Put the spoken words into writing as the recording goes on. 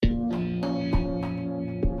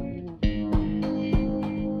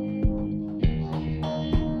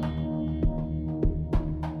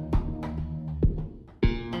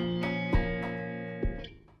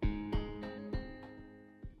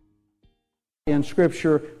in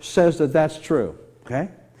Scripture says that that's true. Okay?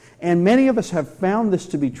 And many of us have found this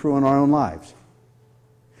to be true in our own lives.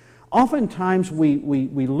 Oftentimes we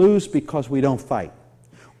lose because we don't fight.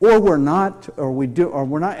 Or we're not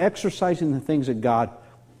exercising the things that God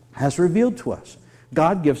has revealed to us.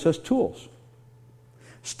 God gives us tools.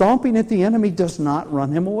 Stomping at the enemy does not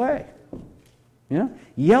run him away. You know?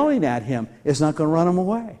 Yelling at him is not going to run him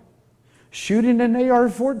away. Shooting an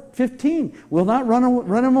AR-15 will not run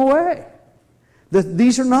him away.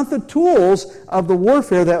 These are not the tools of the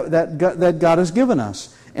warfare that God has given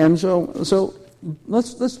us. And so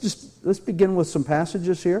let's begin with some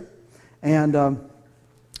passages here, and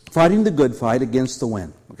fighting the good fight against the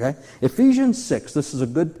win. Okay, Ephesians 6. This is a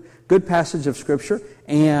good passage of Scripture,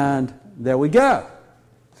 and there we go.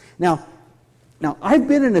 Now I've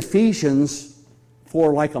been in Ephesians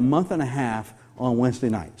for like a month and a half on Wednesday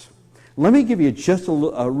nights. Let me give you just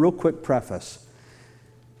a real quick preface.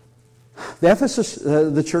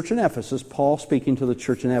 The church in Ephesus, Paul speaking to the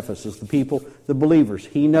church in Ephesus, the people, the believers.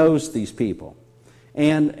 He knows these people,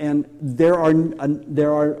 and there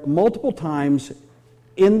are multiple times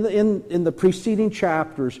in the preceding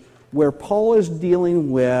chapters where Paul is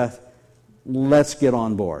dealing with, let's get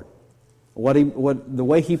on board. The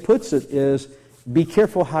way he puts it is, be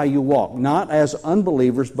careful how you walk, not as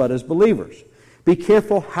unbelievers but as believers. Be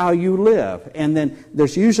careful how you live. And then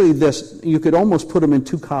there's usually this, you could almost put them in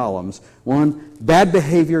two columns. One, bad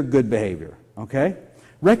behavior, good behavior. Okay?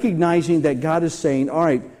 Recognizing that God is saying, all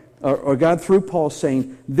right, or God through Paul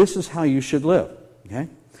saying, this is how you should live. Okay?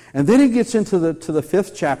 And then he gets into the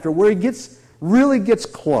fifth chapter where he really gets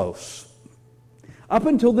close. Up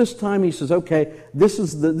until this time, he says, okay, this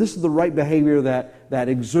is the right behavior that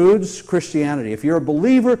exudes Christianity. If you're a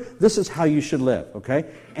believer, this is how you should live, okay?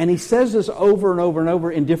 And he says this over and over and over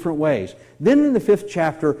in different ways. Then in the fifth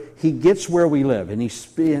chapter, he gets where we live, and he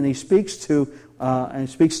speaks to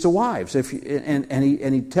wives.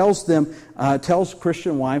 He tells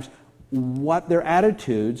Christian wives what their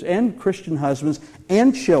attitudes, and Christian husbands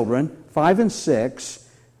and children, 5 and 6,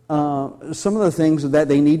 some of the things that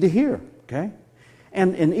they need to hear, okay?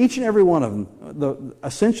 And in each and every one of them,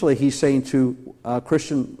 essentially he's saying to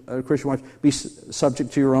Christian wives, be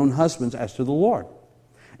subject to your own husbands as to the Lord.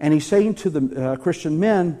 And he's saying to the Christian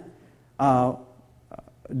men, die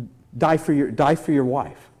for your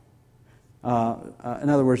wife. In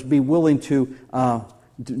other words, be willing to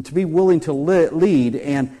lead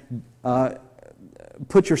and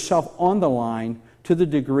put yourself on the line to the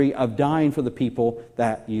degree of dying for the people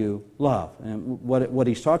that you love. And what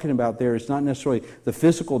he's talking about there is not necessarily the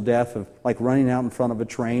physical death of like running out in front of a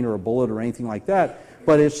train or a bullet or anything like that,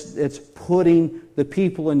 but it's putting the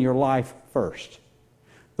people in your life first.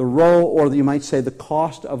 The role, or you might say the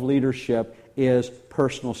cost of leadership, is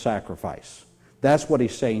personal sacrifice. That's what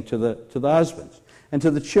he's saying to the husbands. And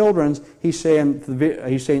to the children, he's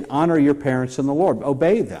saying honor your parents in the Lord.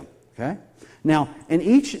 Obey them. Okay? Now, in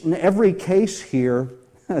each and every case here,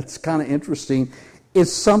 it's kind of interesting.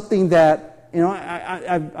 It's something that, you know,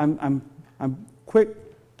 I'm quick.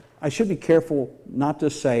 I should be careful not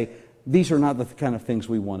to say these are not the kind of things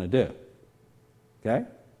we want to do. Okay?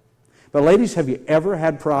 But ladies, have you ever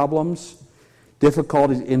had problems,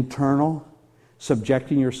 difficulties, internal,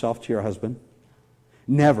 subjecting yourself to your husband?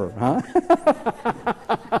 Never, huh?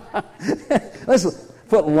 Let's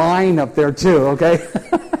put lying up there too, okay?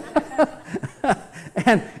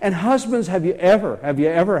 And husbands, have you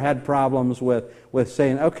ever had problems with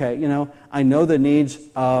saying, okay, you know, I know the needs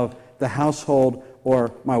of the household,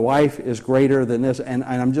 or my wife is greater than this, and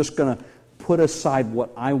I'm just going to put aside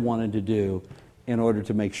what I wanted to do in order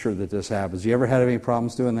to make sure that this happens. You ever had any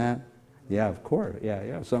problems doing that? Yeah, of course.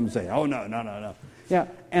 Yeah. Some say, oh, no. Yeah,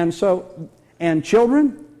 and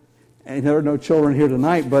children, and there are no children here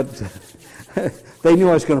tonight, but they knew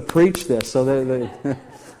I was going to preach this, so they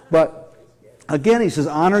but again, he says,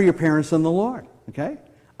 honor your parents in the Lord. Okay,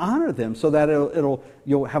 honor them so that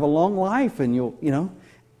you'll have a long life, and you'll, you know.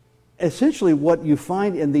 Essentially, what you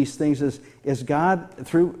find in these things is God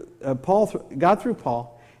through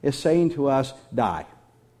Paul is saying to us, die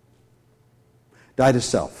to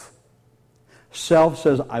self. Self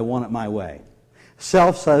says, I want it my way.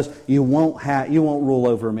 Self says, you won't rule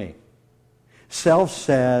over me. Self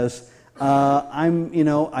says,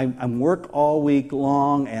 I'm work all week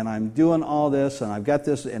long, and I'm doing all this, and I've got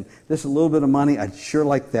this, and this is a little bit of money. I'd sure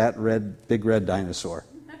like that big red dinosaur.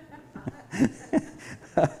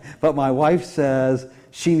 But my wife says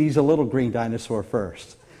she needs a little green dinosaur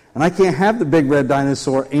first. And I can't have the big red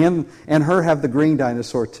dinosaur and her have the green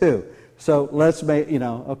dinosaur too. So let's make,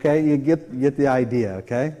 okay, you get the idea,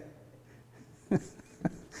 okay?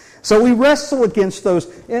 So we wrestle against those.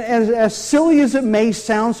 And as silly as it may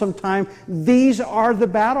sound sometimes, these are the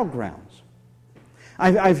battlegrounds.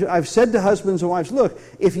 I've said to husbands and wives, look,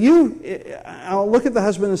 I'll look at the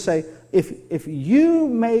husband and say, if you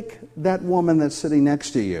make that woman that's sitting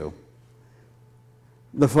next to you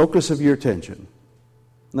the focus of your attention,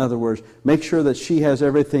 in other words, make sure that she has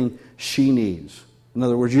everything she needs. In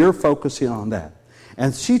other words, you're focusing on that.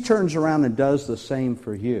 And she turns around and does the same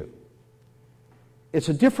for you. It's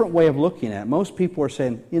a different way of looking at it. Most people are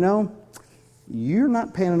saying, you're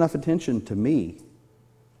not paying enough attention to me.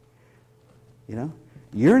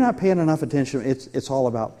 You're not paying enough attention. It's all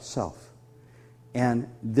about self. And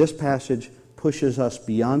this passage pushes us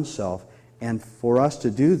beyond self. And for us to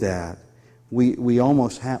do that, we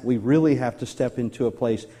really have to step into a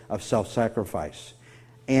place of self-sacrifice.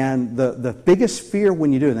 And the biggest fear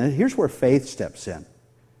when you do it, and here's where faith steps in.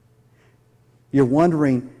 You're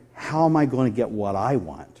wondering, how am I going to get what I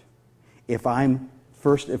want if I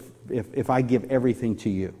give everything to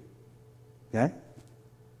you? Okay?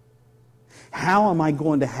 How am I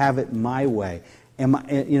going to have it my way?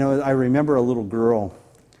 I remember a little girl.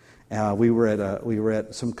 We were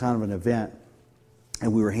at some kind of an event,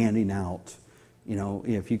 and we were handing out.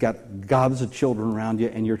 If you got gobs of children around you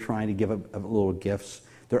and you're trying to give a little gifts,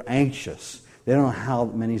 they're anxious. They don't know how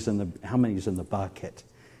many's in the bucket.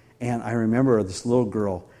 And I remember this little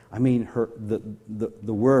girl. I mean,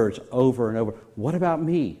 the words over and over. What about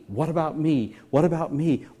me? What about me? What about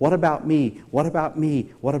me? What about me? What about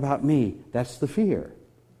me? What about me? That's the fear.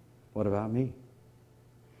 What about me?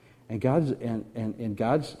 And God's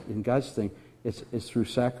thing. It's through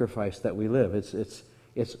sacrifice that we live. It's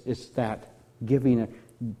that giving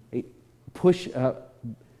a push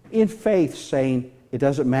in faith, saying it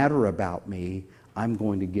doesn't matter about me. I'm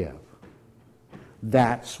going to give.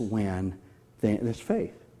 That's when there's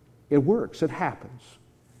faith. It works. It happens.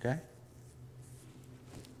 Okay?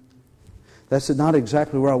 That's not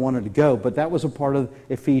exactly where I wanted to go, but that was a part of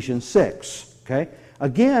Ephesians 6. Okay?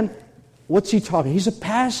 Again, what's he talking? He's a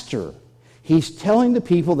pastor. He's telling the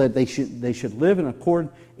people that they should live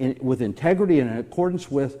with integrity and in accordance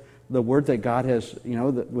with the word that God has,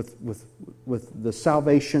 with the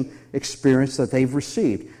salvation experience that they've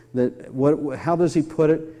received. How does he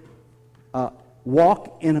put it?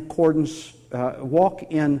 Walk in accordance. Walk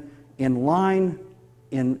in line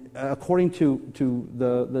according to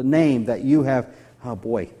the name that you have. Oh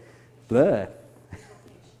boy, blah.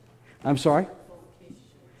 I'm sorry.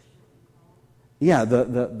 Yeah,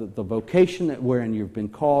 the vocation wherein you've been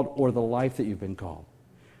called, or the life that you've been called.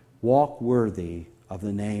 Walk worthy of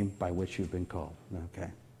the name by which you've been called. Okay,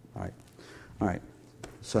 all right.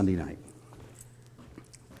 Sunday night.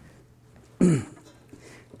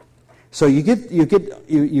 So you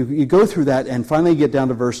go through that, and finally you get down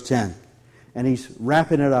to verse 10. And he's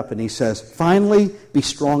wrapping it up, and he says, finally be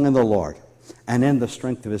strong in the Lord and in the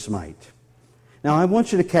strength of his might. Now I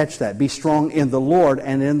want you to catch that. Be strong in the Lord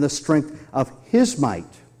and in the strength of his might.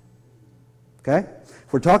 Okay?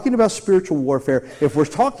 If we're talking about spiritual warfare, if we're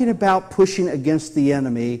talking about pushing against the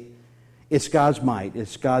enemy, it's God's might.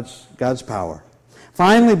 It's God's power.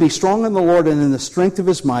 Finally, be strong in the Lord and in the strength of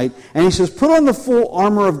his might. And he says, put on the full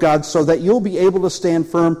armor of God so that you'll be able to stand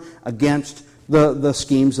firm against the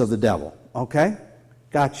schemes of the devil. Okay?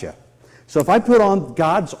 Gotcha. So if I put on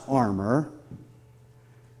God's armor,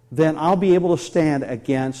 then I'll be able to stand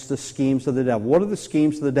against the schemes of the devil. What are the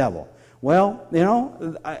schemes of the devil? Well,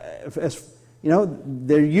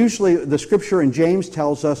 they're usually, the scripture in James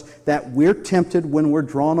tells us that we're tempted when we're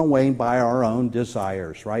drawn away by our own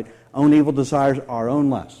desires, right? Own evil desires, our own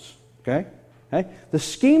lusts. Okay? The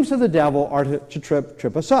schemes of the devil are to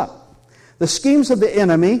trip us up. The schemes of the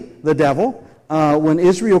enemy, the devil, when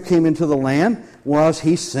Israel came into the land, was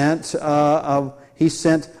he sent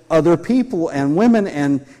other people and women,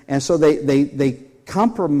 and so they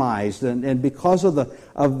compromised, and because of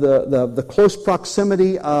the close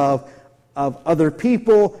proximity of other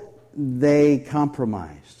people, they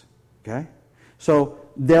compromised. Okay? So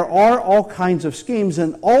there are all kinds of schemes,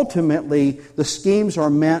 and ultimately the schemes are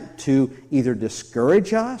meant to either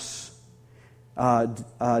discourage us,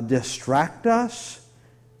 distract us,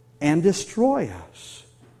 and destroy us.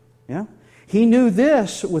 Yeah? He knew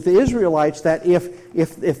this with the Israelites, that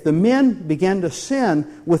if the men began to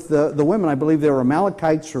sin with the women, I believe they were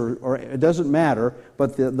Amalekites or it doesn't matter,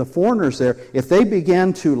 but the foreigners there, if they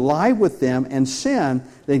began to lie with them and sin,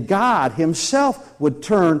 then God himself would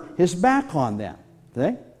turn his back on them.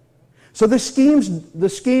 Okay? So the schemes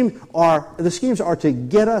are to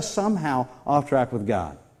get us somehow off track with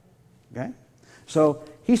God. Okay? So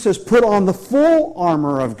he says, put on the full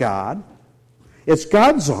armor of God. It's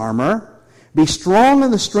God's armor. Be strong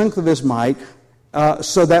in the strength of his might,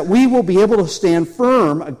 so that we will be able to stand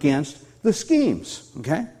firm against the schemes.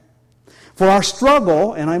 Okay? For our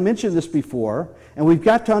struggle, and I mentioned this before, and we've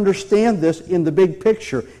got to understand this in the big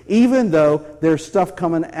picture, even though there's stuff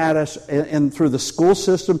coming at us and through the school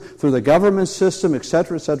system, through the government system,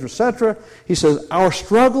 etc., etc., etc. He says, our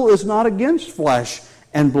struggle is not against flesh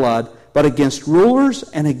and blood, but against rulers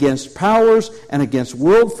and against powers and against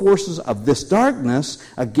world forces of this darkness,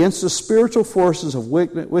 against the spiritual forces of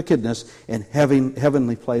wickedness in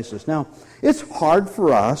heavenly places. Now, it's hard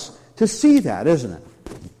for us to see that, isn't it?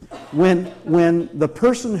 When the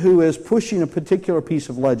person who is pushing a particular piece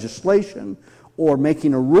of legislation or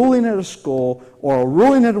making a ruling at a school or a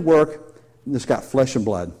ruling at work, it's got flesh and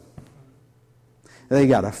blood. They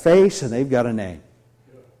got a face and they've got a name.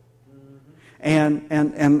 And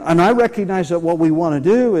I recognize that what we want to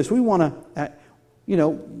do is we want to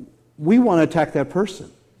attack that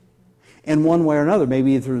person in one way or another,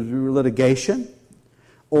 maybe through litigation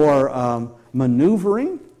or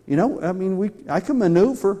maneuvering. I can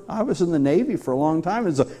maneuver. I was in the Navy for a long time.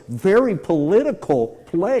 It's a very political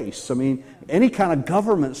place. I mean, any kind of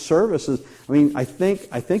government services. I mean, I think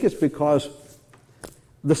it's because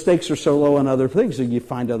the stakes are so low on other things that you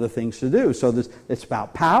find other things to do. So it's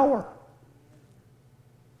about power.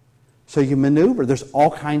 So you maneuver. There's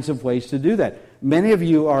all kinds of ways to do that. Many of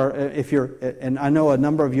you are, and I know a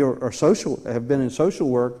number of you have been in social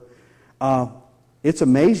work. It's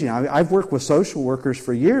amazing. I've worked with social workers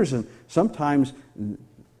for years, and sometimes,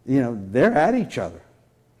 they're at each other.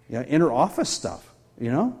 Inter-office stuff,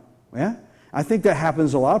 Yeah. I think that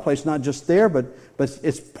happens a lot of places, not just there, but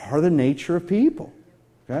it's part of the nature of people.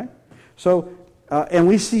 Okay? So, and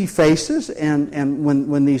we see faces, and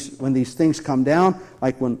when these things come down,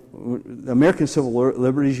 like when the American Civil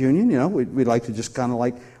Liberties Union, we'd like to just kind of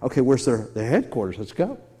like, okay, where's their headquarters? Let's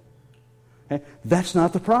go. Okay? That's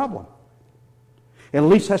not the problem. At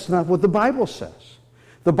least that's not what the Bible says.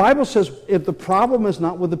 The Bible says if the problem is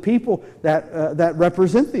not with the people that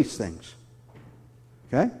represent these things.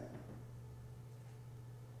 Okay?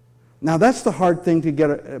 Now that's the hard thing to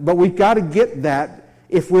get, but we've got to get that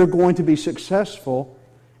if we're going to be successful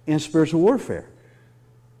in spiritual warfare.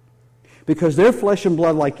 Because they're flesh and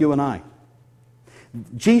blood like you and I.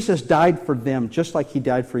 Jesus died for them just like He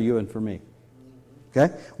died for you and for me.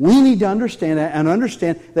 Okay? We need to understand that and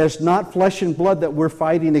understand that it's not flesh and blood that we're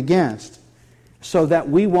fighting against so that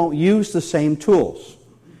we won't use the same tools.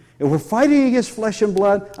 If we're fighting against flesh and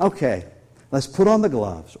blood, okay, let's put on the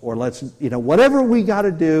gloves or let's, whatever we got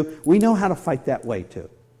to do, we know how to fight that way too.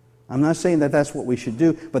 I'm not saying that that's what we should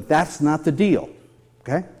do, but that's not the deal.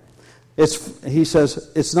 Okay? He says,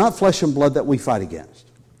 it's not flesh and blood that we fight against.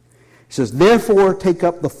 He says, therefore take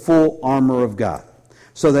up the full armor of God,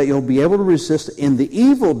 so that you'll be able to resist in the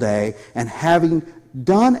evil day, and having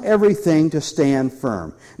done everything to stand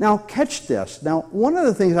firm. Now, catch this. Now, one of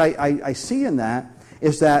the things I see in that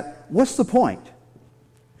is that, what's the point?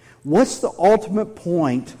 What's the ultimate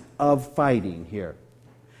point of fighting here?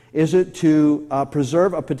 Is it to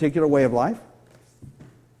preserve a particular way of life?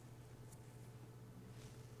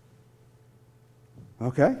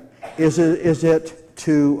 Okay. Is it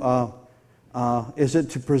to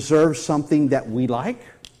preserve something that we like?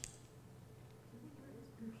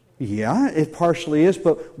 Yeah, it partially is,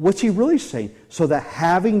 but what's he really saying? So that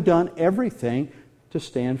having done everything, to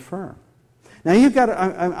stand firm. Now you've got.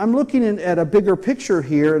 I'm looking at a bigger picture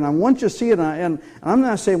here, and I want you to see it. And I'm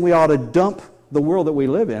not saying we ought to dump the world that we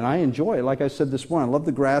live in. I enjoy it, like I said this morning. I love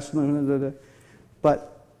the grass,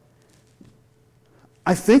 but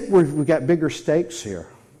I think we've got bigger stakes here,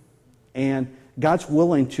 and God's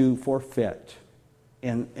willing to forfeit.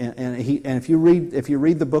 And if you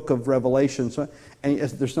read the book of Revelation,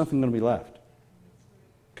 there's nothing going to be left.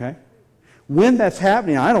 Okay? When that's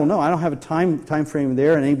happening, I don't know. I don't have a time frame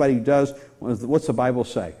there, and anybody who does, what's the Bible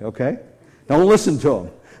say? Okay? Don't listen to them.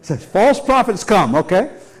 It says false prophets come.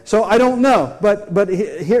 Okay? So I don't know, but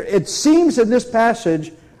here it seems in this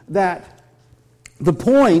passage that the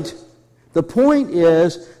point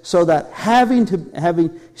is so that he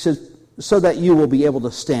says, so that you will be able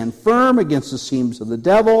to stand firm against the schemes of the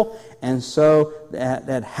devil, and so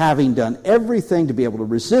that having done everything to be able to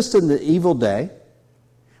resist in the evil day,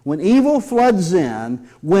 when evil floods in,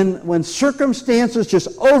 when circumstances just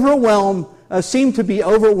seem to be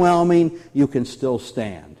overwhelming, you can still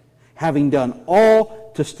stand. Having done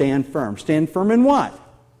all to stand firm. Stand firm in what?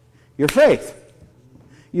 Your faith.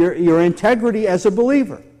 Your integrity as a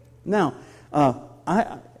believer. Now,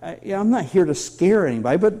 I'm not here to scare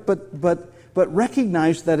anybody, but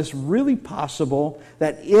recognize that it's really possible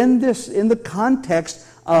that in the context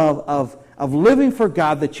of of living for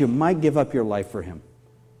God that you might give up your life for Him.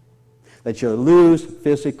 That you'll lose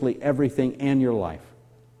physically everything and your life.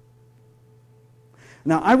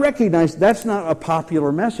 Now, I recognize that's not a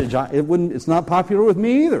popular message. It's not popular with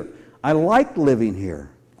me either. I like living here.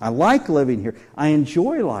 I like living here. I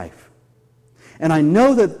enjoy life. And I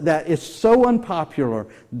know that it's so unpopular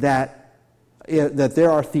that there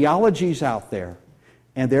are theologies out there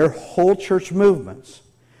and there are whole church movements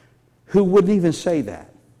who wouldn't even say that,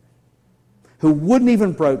 who wouldn't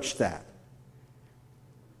even broach that.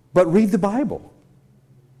 But read the Bible.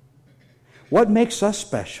 What makes us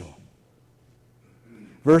special?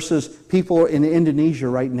 Versus people in Indonesia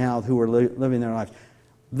right now who are living their lives.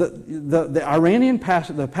 The Iranian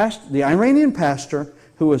pastor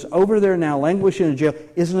who is over there now languishing in jail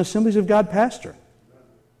is an Assemblies of God pastor.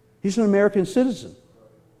 He's an American citizen.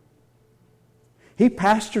 He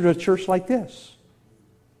pastored a church like this.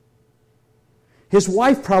 His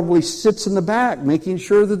wife probably sits in the back making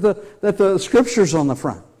sure that the scripture's on the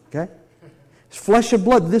front. Okay? It's flesh and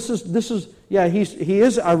blood. This is he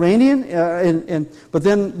is Iranian, but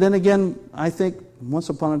then again, I think once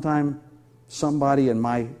upon a time somebody in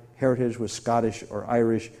my heritage was Scottish or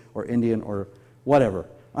Irish or Indian or whatever.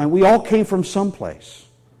 And we all came from someplace.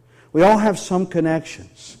 We all have some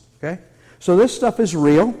connections. Okay? So this stuff is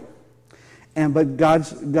real, but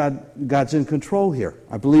God's in control here.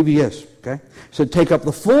 I believe He is. Okay? So take up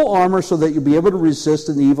the full armor so that you'll be able to resist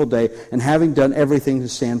in the evil day, and having done everything to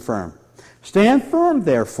stand firm. Stand firm,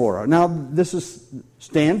 therefore. Now, this is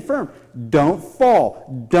stand firm. Don't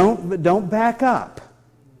fall. Don't back up.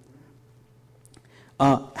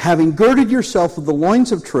 Having girded yourself with the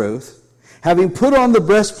loins of truth, having put on the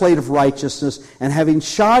breastplate of righteousness, and having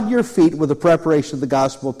shod your feet with the preparation of the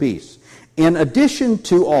gospel of peace. In addition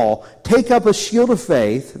to all, take up a shield of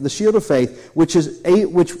faith, the shield of faith,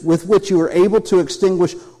 with which you are able to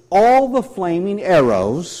extinguish all the flaming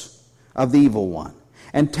arrows of the evil one.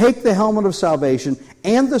 And take the helmet of salvation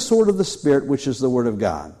and the sword of the Spirit, which is the Word of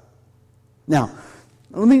God. Now,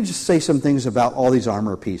 let me just say some things about all these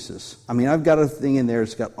armor pieces. I mean, I've got a thing in there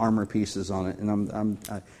that's got armor pieces on it, and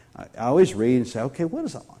I always read and say, okay, what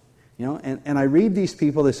is that one? You know, and I read these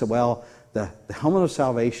people. They say, well, the helmet of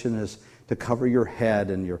salvation is to cover your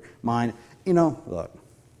head and your mind. You know, look,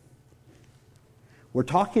 we're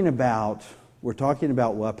talking about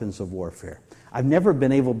weapons of warfare. I've never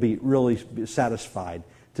been able to be really satisfied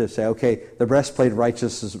to say, okay, the breastplate of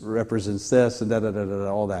righteousness represents this and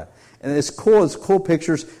all that. And it's cool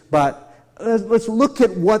pictures, but let's look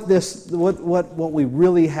at what we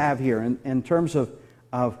really have here in terms of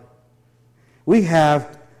we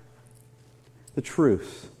have the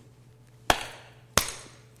truth.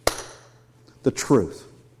 The truth.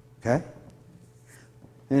 Okay?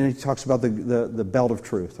 And he talks about the belt of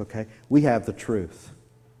truth, okay? We have the truth.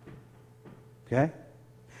 Okay?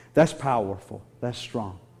 That's powerful. That's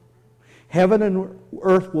strong. Heaven and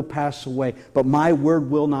earth will pass away, but my word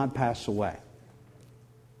will not pass away.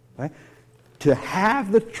 Okay? To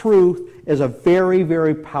have the truth is a very,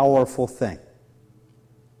 very powerful thing.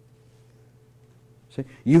 See?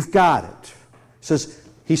 You've got it.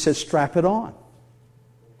 He says, strap it on.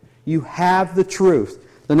 You have the truth.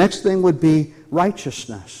 The next thing would be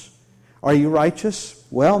righteousness. Are you righteous?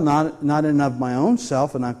 Well, not in of my own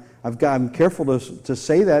self, and I'm careful to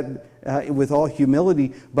say that with all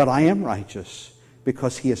humility, but I am righteous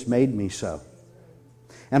because He has made me so.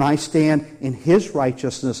 And I stand in His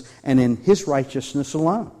righteousness and in His righteousness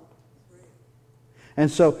alone.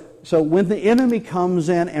 And so when the enemy comes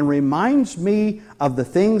in and reminds me of the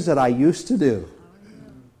things that I used to do,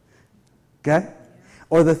 okay,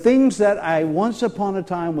 or the things that I once upon a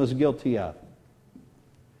time was guilty of,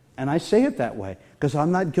 and I say it that way because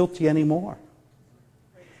I'm not guilty anymore.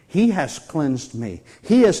 He has cleansed me.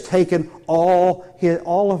 He has taken all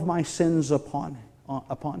of my sins upon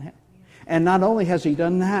Him. And not only has He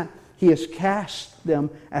done that, He has cast them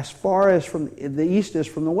as far as from the east is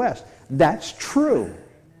from the west. That's true.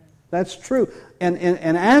 That's true. And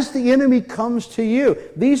as the enemy comes to you,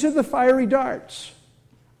 these are the fiery darts.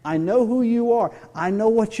 I know who you are. I know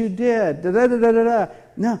what you did.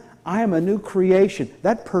 No, I am a new creation.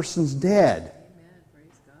 That person's dead.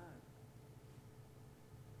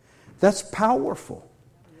 That's powerful.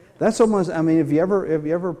 That's almost. I mean, have you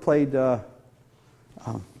ever played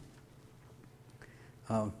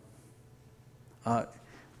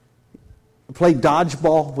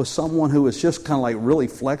dodgeball with someone who was just kind of like really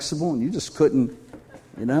flexible, and you just couldn't,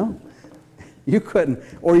 you couldn't,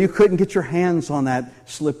 or you couldn't get your hands on that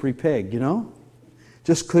slippery pig,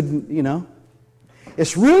 just couldn't,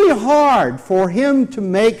 It's really hard for him to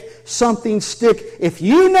make something stick if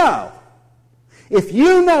you know If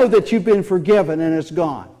you know that you've been forgiven and it's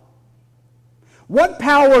gone, what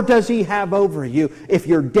power does He have over you if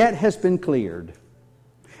your debt has been cleared?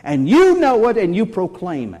 And you know it and you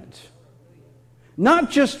proclaim it.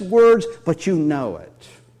 Not just words, but you know it.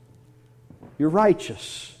 You're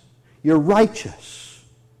righteous. You're righteous.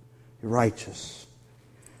 You're righteous.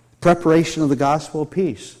 Preparation of the gospel of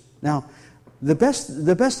peace. Now, the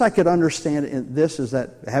best I could understand in this is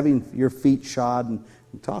that having your feet shod and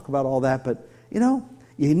talk about all that, but you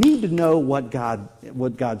need to know what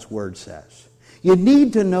God's Word says. You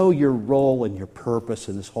need to know your role and your purpose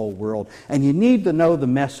in this whole world, and you need to know the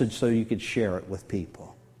message so you can share it with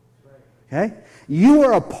people. Okay? You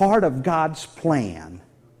are a part of God's plan.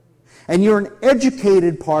 And you're an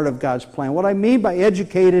educated part of God's plan. What I mean by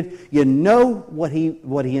educated, you know what He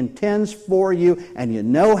intends for you, and you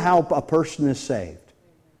know how a person is saved.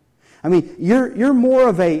 I mean, you're more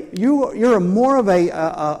of a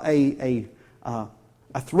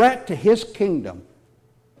threat to His kingdom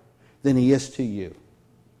than He is to you.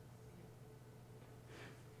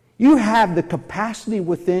 You have the capacity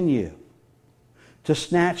within you to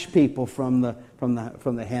snatch people from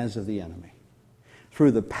the hands of the enemy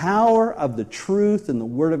through the power of the truth and the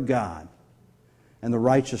Word of God and the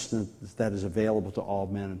righteousness that is available to all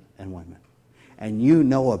men and women. And you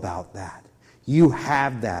know about that. You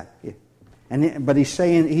have that. But he's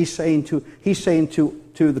saying to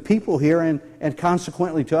the people here and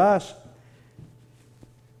consequently to us,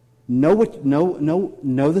 know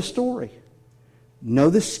the story. Know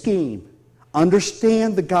the scheme.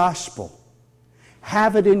 Understand the gospel.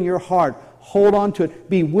 Have it in your heart. Hold on to it.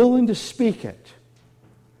 Be willing to speak it.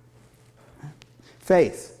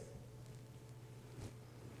 Faith.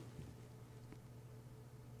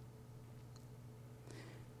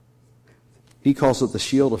 He calls it the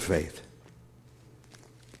shield of faith.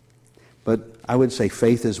 But I would say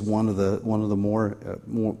faith is one of the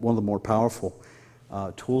more powerful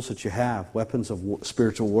tools that you have, weapons of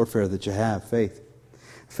spiritual warfare that you have.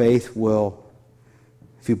 Faith will,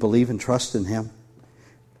 if you believe and trust in Him,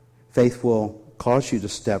 faith will cause you to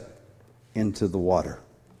step into the water.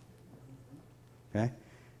 Okay?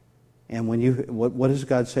 And when what does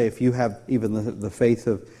God say? If you have even the faith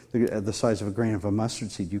of the size of a grain of a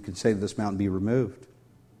mustard seed, you can say to this mountain, be removed.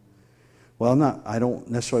 Well, I don't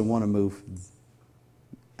necessarily want to move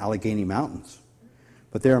Allegheny Mountains.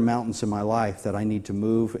 But there are mountains in my life that I need to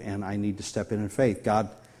move and I need to step in faith. God,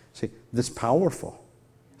 see, this is powerful.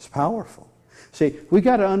 It's powerful. See, we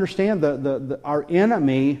got to understand our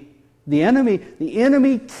enemy. The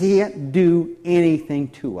enemy can't do anything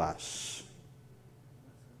to us.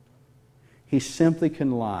 He simply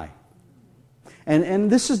can lie. And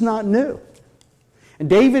this is not new. And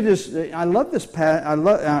David is, I love this, I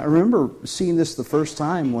remember seeing this the first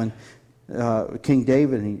time when King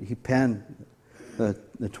David, he penned the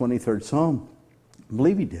 23rd Psalm. I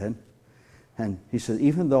believe he did. And he said,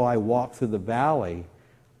 even though I walk through the valley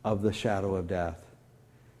of the shadow of death,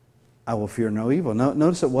 I will fear no evil.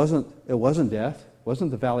 Notice it wasn't death. It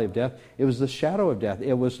wasn't the valley of death. It was the shadow of death.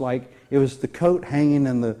 It was the coat hanging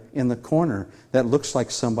in the corner that looks like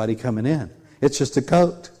somebody coming in. It's just a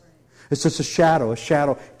coat. It's just a shadow. A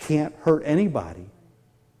shadow can't hurt anybody.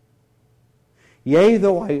 Yea,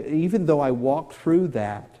 even though I walk through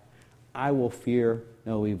that, I will fear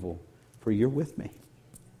no evil, for you're with me.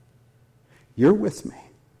 You're with me.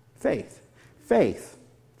 Faith. Faith.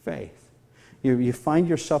 Faith. You find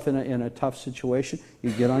yourself in a tough situation,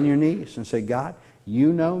 you get on your knees and say, God,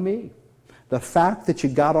 you know me. The fact that you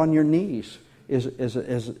got on your knees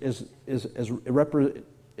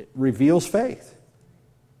reveals faith.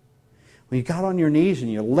 When you got on your knees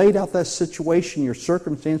and you laid out that situation, your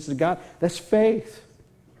circumstances to God, that's faith.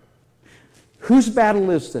 Whose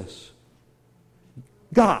battle is this?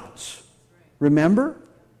 God's. Remember?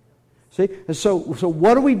 See? So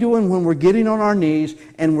what are we doing when we're getting on our knees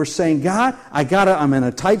and we're saying, God, I'm in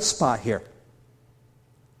a tight spot here.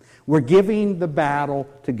 We're giving the battle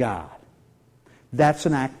to God. That's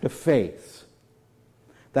an act of faith.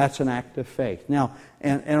 That's an act of faith. Now,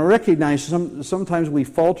 and I recognize sometimes we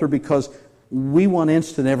falter because we want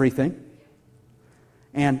instant everything.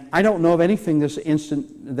 And I don't know of anything that's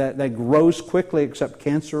instant that grows quickly except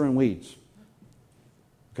cancer and weeds.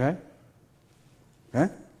 Okay?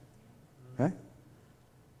 Okay? Okay?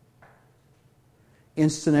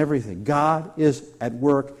 Instant everything. God is at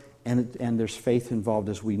work, and there's faith involved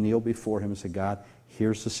as we kneel before Him and say, God,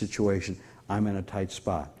 here's the situation. I'm in a tight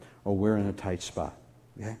spot, or we're in a tight spot.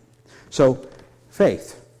 Okay? So,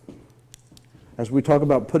 faith. As we talk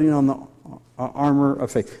about putting on the armor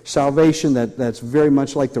of faith. Salvation, that's very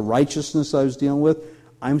much like the righteousness I was dealing with.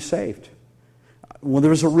 I'm saved. Well,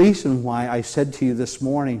 there was a reason why I said to you this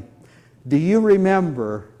morning, do you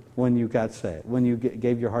remember when you got saved, when you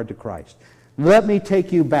gave your heart to Christ? Let me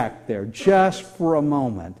take you back there just for a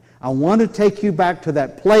moment. I want to take you back to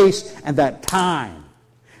that place and that time.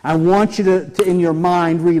 I want you to in your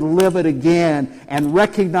mind, relive it again and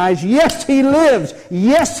recognize, yes, He lives.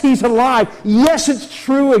 Yes, He's alive. Yes, it's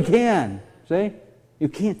true again. See? You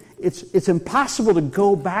can't. It's impossible to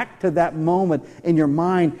go back to that moment in your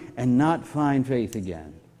mind and not find faith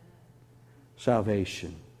again.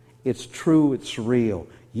 Salvation. It's true. It's real.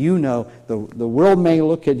 You know, the world may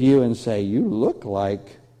look at you and say, you look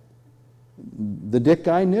like the Dick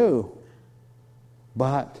I knew.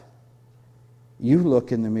 But you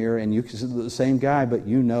look in the mirror and you can see the same guy, but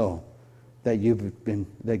you know that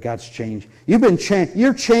that God's changed. You've been changed.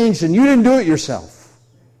 You're changed and you didn't do it yourself.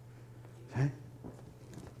 Okay?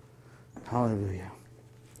 Hallelujah.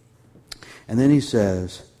 And then he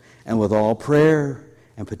says, and with all prayer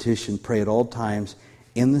and petition, pray at all times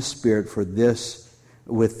in the Spirit with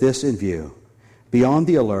this in view. Be on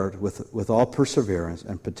the alert with all perseverance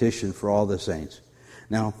and petition for all the saints.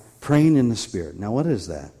 Now, praying in the Spirit. Now, what is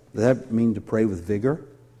that? Does that mean to pray with vigor?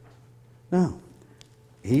 No.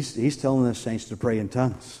 He's telling the saints to pray in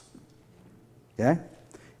tongues. Okay?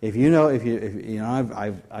 If you know,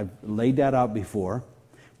 I've laid that out before.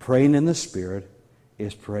 Praying in the Spirit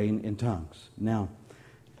is praying in tongues. Now,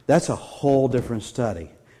 that's a whole different study.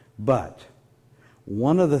 But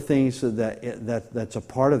one of the things that's a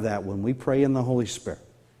part of that, when we pray in the Holy Spirit,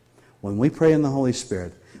 we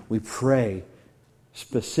pray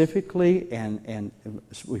specifically and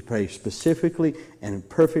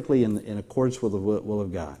perfectly in accordance with the will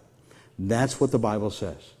of God. That's what the Bible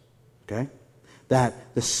says. Okay?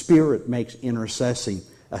 That the Spirit makes intercession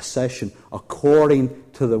according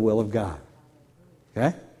to the will of God.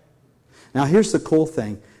 Okay? Now here's the cool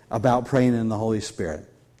thing about praying in the Holy Spirit.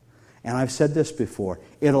 And I've said this before.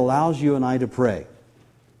 It allows you and I to pray.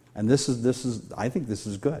 And this is I think this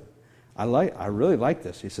is good. I really like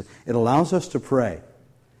this. He said it allows us to pray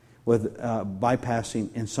with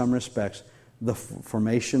bypassing, in some respects, the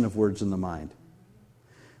formation of words in the mind.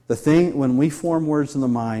 The thing when we form words in the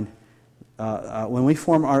mind, when we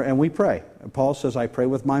form and we pray. Paul says, "I pray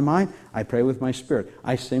with my mind. I pray with my spirit.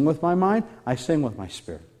 I sing with my mind. I sing with my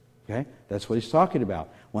spirit." Okay, that's what he's talking about.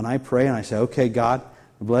 When I pray and I say, "Okay, God,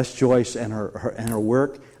 bless Joyce and her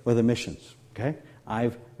work with the missions." Okay,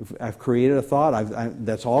 I've created a thought.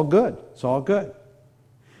 That's all good. It's all good.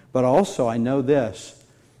 But also, I know this,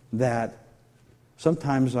 that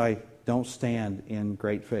sometimes I don't stand in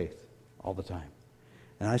great faith all the time,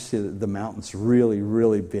 and I see the mountain's really,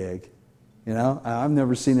 really big. You know, I've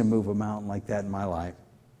never seen him move a mountain like that in my life.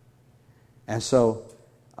 And so,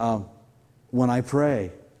 when I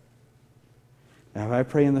pray, and if I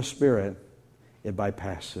pray in the Spirit, it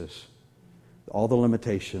bypasses all the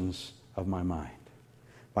limitations of my mind.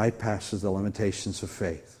 Bypasses the limitations of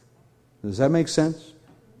faith. Does that make sense?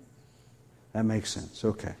 That makes sense.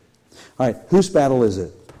 Okay. All right. Whose battle is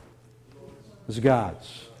it? It's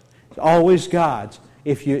God's. It's always God's.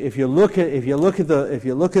 If you look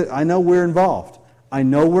at, I know we're involved.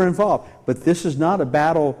 But this is not a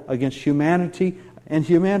battle against humanity and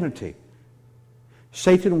humanity.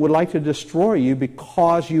 Satan would like to destroy you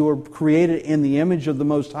because you were created in the image of the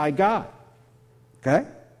Most High God. Okay?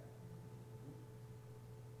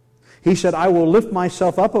 He said, "I will lift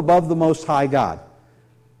myself up above the Most High God."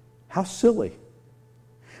 How silly.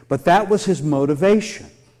 But that was his motivation.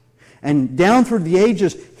 And down through the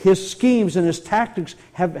ages, his schemes and his tactics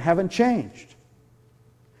haven't changed.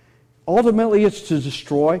 Ultimately, it's to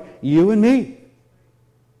destroy you and me.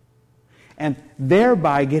 And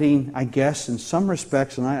thereby getting, I guess, in some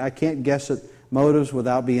respects, and I can't guess at motives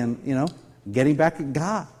without being, getting back at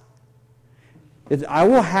God. I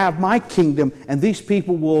will have my kingdom, and these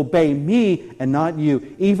people will obey me and not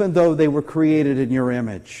you, even though they were created in your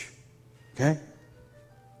image. Okay?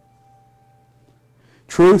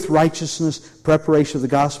 Truth, righteousness, preparation of the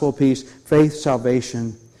gospel of peace, faith,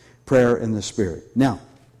 salvation, prayer in the Spirit. Now,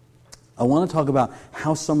 I want to talk about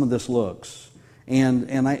how some of this looks.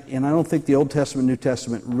 And I don't think the Old Testament, New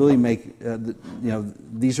Testament really make,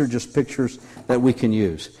 these are just pictures that we can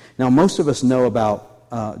use. Now, most of us know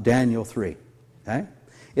about Daniel 3. Okay?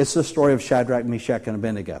 It's the story of Shadrach, Meshach, and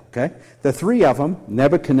Abednego. Okay? The three of them,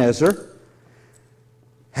 Nebuchadnezzar,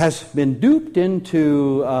 has been duped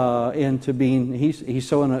into being, he's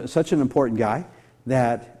such an important guy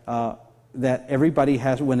that everybody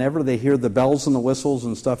has, whenever they hear the bells and the whistles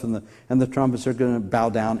and stuff and the trumpets, they're going to bow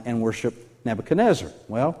down and worship Nebuchadnezzar.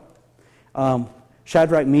 Well,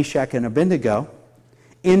 Shadrach, Meshach, and Abednego,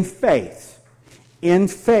 in faith, in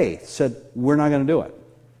faith, said, we're not going to do it.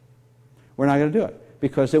 We're not going to do it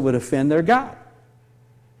because it would offend their God.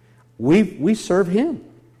 We serve Him.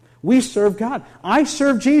 We serve God. I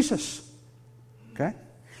serve Jesus. Okay?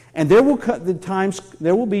 And there will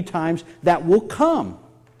be times that will come.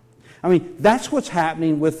 I mean, that's what's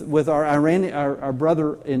happening with our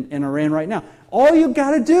brother in Iran right now. All you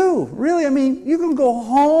got to do, really, I mean, you can go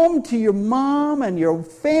home to your mom and your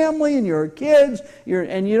family and your kids,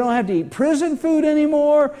 and you don't have to eat prison food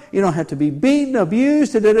anymore. You don't have to be beaten,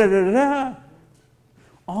 abused,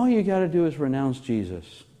 All you got to do is renounce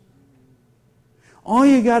Jesus. All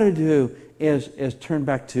you got to do is turn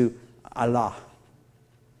back to Allah.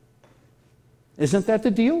 Isn't that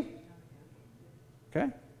the deal? Okay.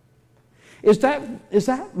 Is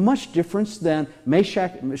that much difference than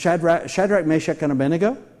Shadrach, Meshach, and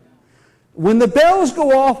Abednego? When the bells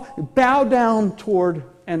go off, bow down toward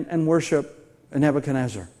and worship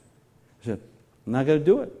Nebuchadnezzar. He said, I'm not going to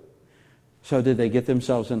do it. So did they get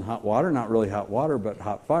themselves in hot water? Not really hot water, but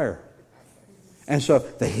hot fire. And so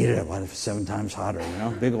they heated it 7 times hotter,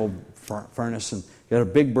 big old furnace, and got a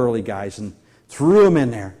big burly guys and threw them in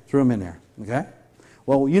there. Okay?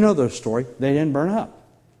 Well, you know the story. They didn't burn up.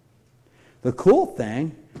 The cool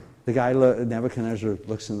thing, the guy, Nebuchadnezzar,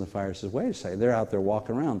 looks in the fire and says, wait a second, they're out there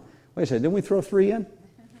walking around. Wait a second, didn't we throw 3 in?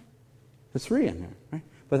 There's 3 in there, right?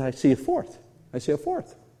 But I see a fourth.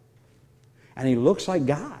 And he looks like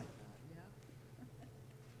God.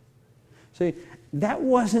 See, that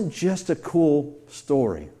wasn't just a cool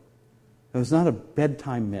story. It was not a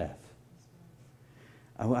bedtime myth.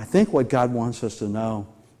 I think what God wants us to know,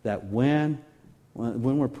 that when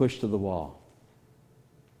we're pushed to the wall,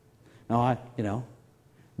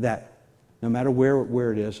 that no matter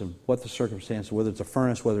where it is and what the circumstance, whether it's a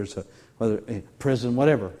furnace, whether it's a prison,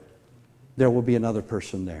 whatever, there will be another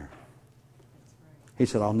person there. He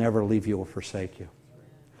said, I'll never leave you or forsake you.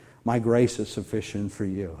 My grace is sufficient for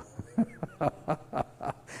you.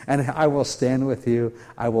 And I will stand with you.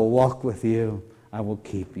 I will walk with you. I will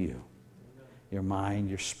keep you. Your mind,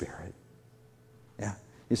 your spirit. Yeah.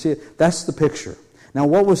 You see, that's the picture. Now,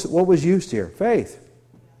 what was used here? Faith.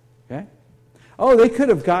 Okay? Oh, they could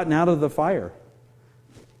have gotten out of the fire.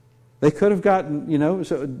 They could have gotten,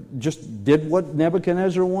 so just did what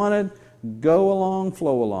Nebuchadnezzar wanted. Go along,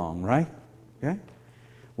 flow along, right? Okay?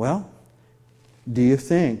 Well, do you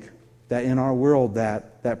think that in our world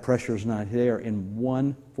that pressure is not there in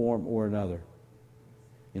one form or another?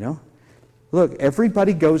 Look,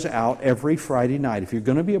 everybody goes out every Friday night. If you're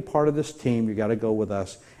going to be a part of this team, you got to go with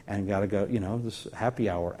us and got to go, this happy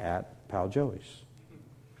hour at Pal Joey's.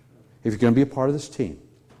 If you're going to be a part of this team,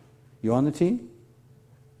 you on the team?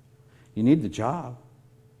 You need the job,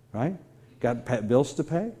 right? Got bills to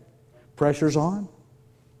pay? Pressure's on.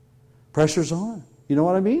 Pressure's on. You know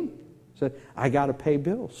what I mean? Said, I got to pay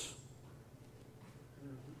bills.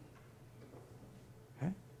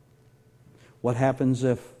 Okay? What happens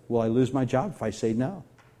will I lose my job if I say no?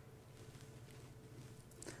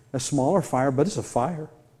 A smaller fire, but it's a fire.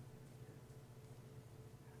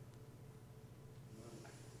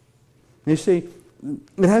 You see,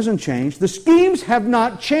 it hasn't changed. The schemes have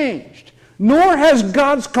not changed, nor has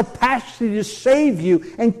God's capacity to save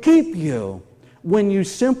you and keep you when you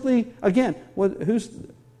simply, again, what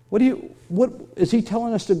is He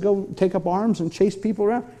telling us to go take up arms and chase people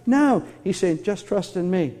around? No, He's saying, just trust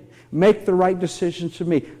in me. Make the right decisions to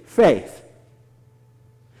me. Faith.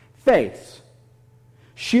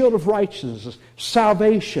 Shield of righteousness.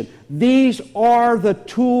 Salvation. These are the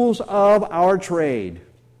tools of our trade,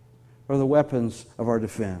 or the weapons of our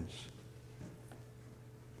defense.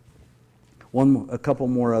 A couple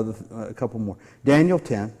more. Daniel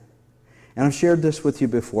 10. And I've shared this with you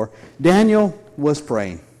before. Daniel was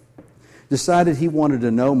praying. Decided he wanted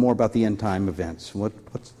to know more about the end time events. And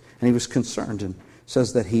he was concerned, and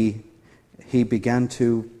says that he began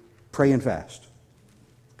to pray and fast.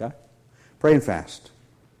 Okay? Pray and fast.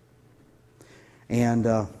 And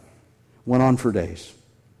went on for days.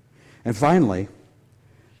 And finally,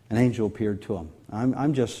 an angel appeared to him.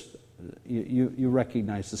 I'm just, you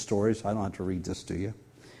recognize the stories. I don't have to read this to you.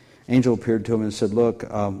 Angel appeared to him and said, look,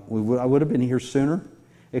 I would have been here sooner,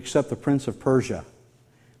 except the prince of Persia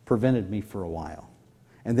prevented me for a while.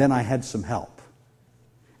 And then I had some help.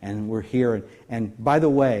 And we're here. And by the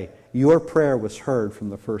way, your prayer was heard from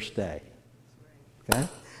the first day. Okay?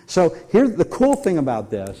 So here's the cool thing about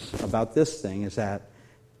this thing is that,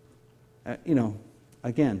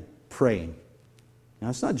 again, praying. Now,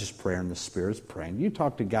 it's not just prayer in the Spirit, it's praying. You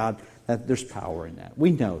talk to God, that there's power in that.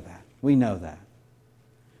 We know that.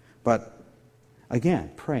 But,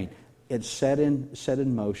 again, praying. It set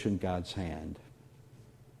in motion God's hand.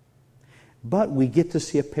 But we get to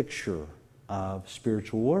see a picture of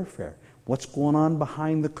spiritual warfare. What's going on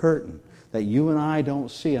behind the curtain that you and I don't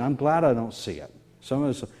see. And I'm glad I don't see it. Some of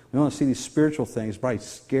us, we want to see these spiritual things, probably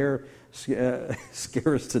scare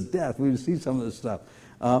us to death. We see some of this stuff.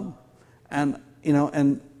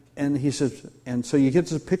 And he says, and so you get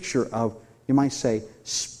this picture of, you might say,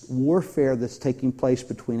 warfare that's taking place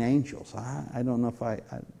between angels. I don't know if I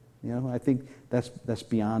think that's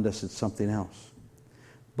beyond us. It's something else.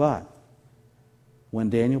 But when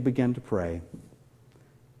Daniel began to pray,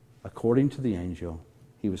 according to the angel,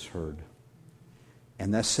 he was heard.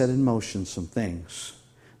 And that set in motion some things.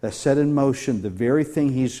 That set in motion the very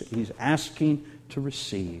thing he's asking to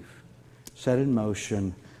receive. Set in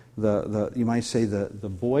motion the you might say the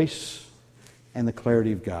voice and the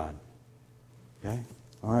clarity of God. Okay?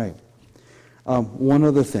 All right. One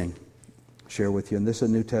other thing I'll share with you, and this is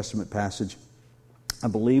a New Testament passage. I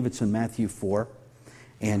believe it's in Matthew 4,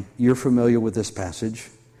 and you're familiar with this passage.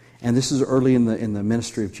 And this is early in the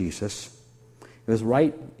ministry of Jesus. It was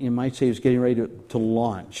right, you might say, he was getting ready to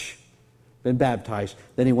launch, been baptized.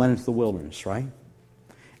 Then he went into the wilderness, right?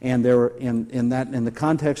 And there were in the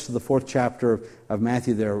context of the 4th chapter of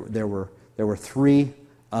Matthew, there were 3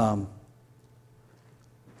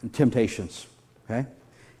 temptations. Okay,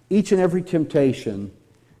 each and every temptation,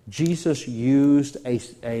 Jesus used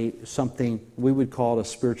a something we would call a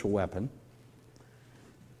spiritual weapon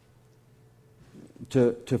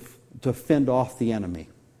to fend off the enemy.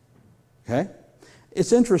 Okay,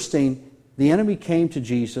 it's interesting. The enemy came to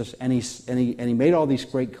Jesus and he made all these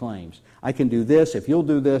great claims. I can do this if you'll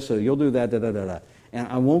do this, or you'll do that. Da da da da. And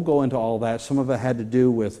I won't go into all that. Some of it had to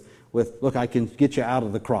do with look, I can get you out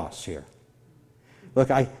of the cross here. Look,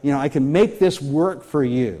 I can make this work for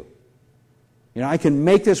you. I can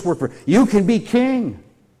make this work for you. You can be king.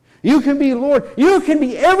 You can be Lord. You can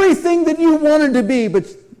be everything that you wanted to be, but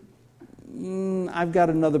I've got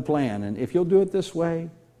another plan. And if you'll do it this way,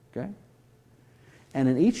 okay? And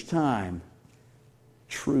in each time,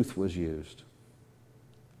 truth was used.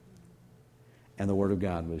 And the Word of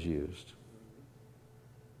God was used.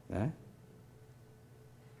 Okay?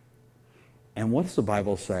 And what does the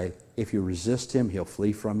Bible say? If you resist Him, He'll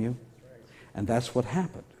flee from you. And that's what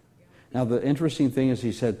happened. Now, the interesting thing is,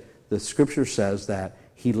 he said, the Scripture says that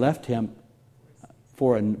He left him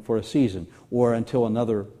for a season or until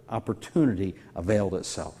another opportunity availed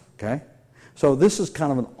itself. Okay? So this is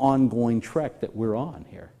kind of an ongoing trek that we're on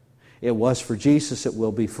here. It was for Jesus, it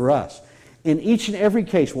will be for us. In each and every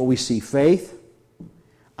case where we see faith,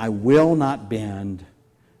 I will not bend,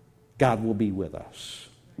 God will be with us.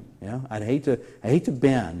 I'd hate to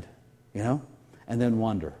bend, and then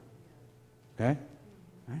wonder. Okay?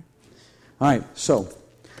 All right, so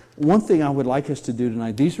one thing I would like us to do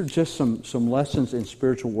tonight, these are just some lessons in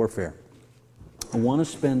spiritual warfare. I want to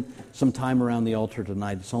spend some time around the altar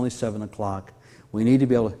tonight. It's only 7 o'clock. We need to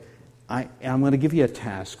be able to, I'm going to give you a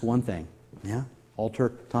task, one thing. Yeah?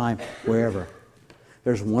 Altar, time, wherever.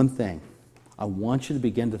 There's one thing. I want you to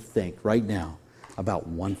begin to think right now about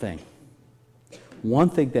one thing. One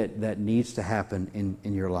thing that needs to happen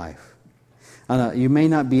in your life. You may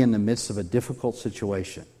not be in the midst of a difficult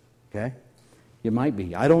situation. Okay? You might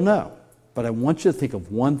be. I don't know. But I want you to think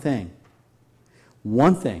of one thing.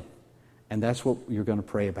 One thing. And that's what you're going to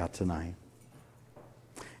pray about tonight.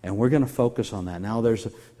 And we're going to focus on that. Now there's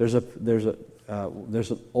an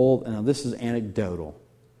old, now this is anecdotal,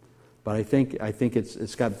 but I think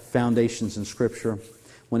it's got foundations in Scripture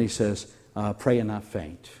when he says, pray and not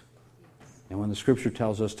faint. And when the Scripture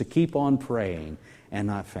tells us to keep on praying and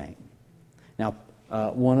not faint. Now,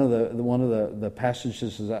 one of the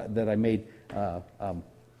passages that I made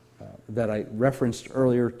that I referenced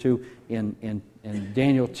earlier to in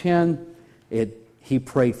Daniel 10, he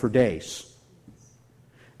prayed for days.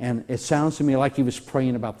 And it sounds to me like he was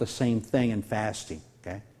praying about the same thing in fasting.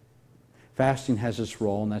 Okay, fasting has its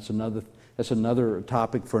role, and that's another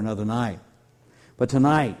topic for another night. But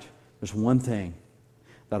tonight, there's one thing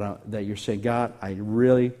that you're saying, God, I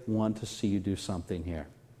really want to see you do something here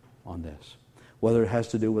on this. Whether it has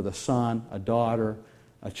to do with a son, a daughter,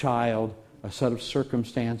 a child, a set of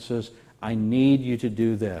circumstances, I need you to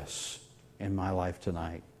do this in my life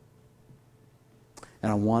tonight.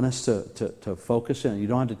 And I want us to focus in. You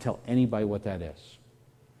don't have to tell anybody what that is.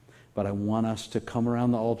 But I want us to come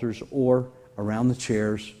around the altars or around the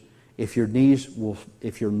chairs. If your knees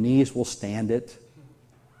will stand it,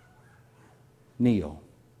 kneel.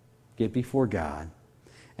 Get before God.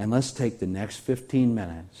 And let's take the next 15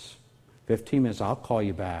 minutes. 15 minutes, I'll call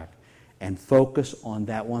you back. And focus on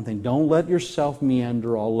that one thing. Don't let yourself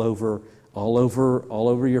meander all over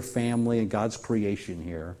your family and God's creation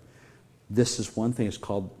here. This is one thing. It's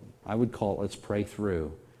called I would call it, let's pray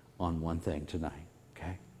through on one thing tonight.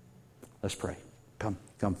 Okay? Let's pray.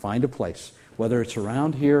 Come find a place. Whether it's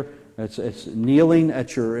around here, it's kneeling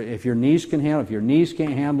at if your knees can handle it. If your knees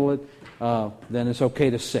can't handle it, then it's okay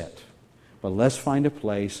to sit. But let's find a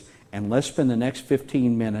place and let's spend the next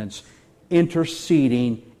 15 minutes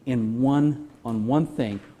interceding on one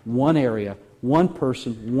thing, one area, one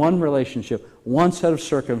person, one relationship, one set of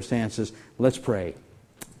circumstances. Let's pray.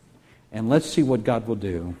 And let's see what God will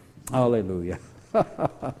do. Hallelujah.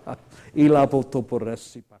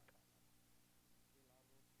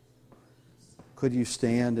 Could you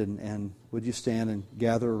stand and would you stand and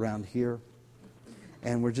gather around here?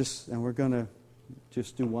 And we're going to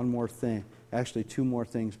just do one more thing. Actually, two more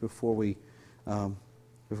things before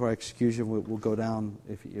I excuse you. We'll go down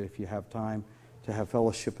if you have time to have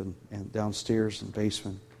fellowship and downstairs and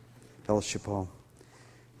basement fellowship hall.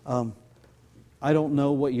 I don't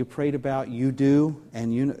know what you prayed about. You do,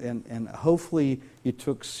 and hopefully you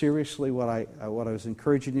took seriously what I was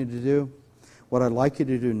encouraging you to do. What I'd like you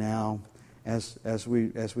to do now, as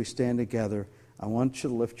we stand together, I want you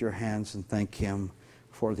to lift your hands and thank Him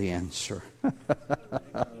for the answer.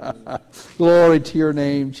 Glory to your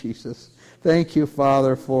name, Jesus. Thank you,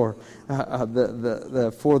 Father, for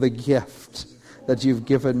the gift that you've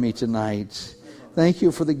given me tonight. Thank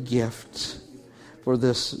you for the gift, for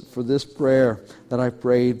this prayer that I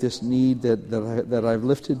prayed, this need that I've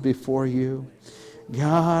lifted before you.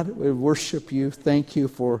 God, we worship you. Thank you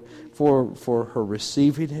for her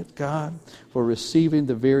receiving it, God, for receiving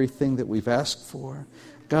the very thing that we've asked for.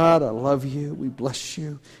 God, I love you. We bless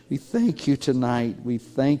you. We thank you tonight. We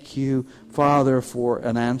thank you, Father, for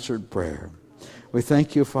an answered prayer. We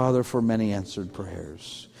thank you, Father, for many answered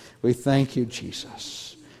prayers. We thank you,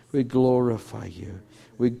 Jesus. We glorify you.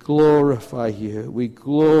 We glorify you. We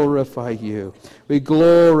glorify you. We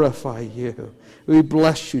glorify you. We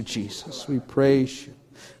bless you, Jesus. We praise you.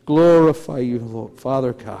 Glorify you, Lord,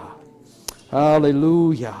 Father God.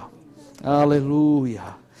 Hallelujah.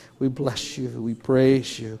 Hallelujah. We bless you. We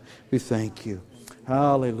praise you. We thank you.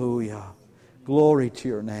 Hallelujah. Glory to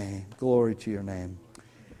your name. Glory to your name.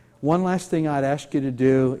 One last thing I'd ask you to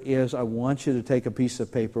do is I want you to take a piece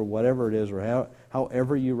of paper, whatever it is, or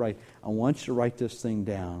however you write. I want you to write this thing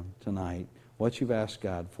down tonight, what you've asked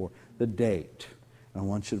God for, the date. And I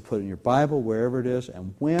want you to put it in your Bible, wherever it is,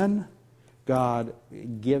 and when God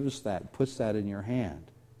gives that, puts that in your hand.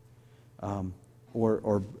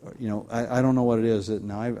 Or I don't know what it is.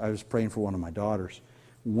 Now, I was praying for one of my daughters.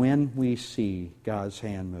 When we see God's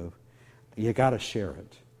hand move, you got to share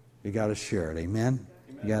it. You got to share it. Amen?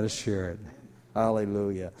 You got to share it.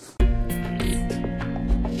 Hallelujah.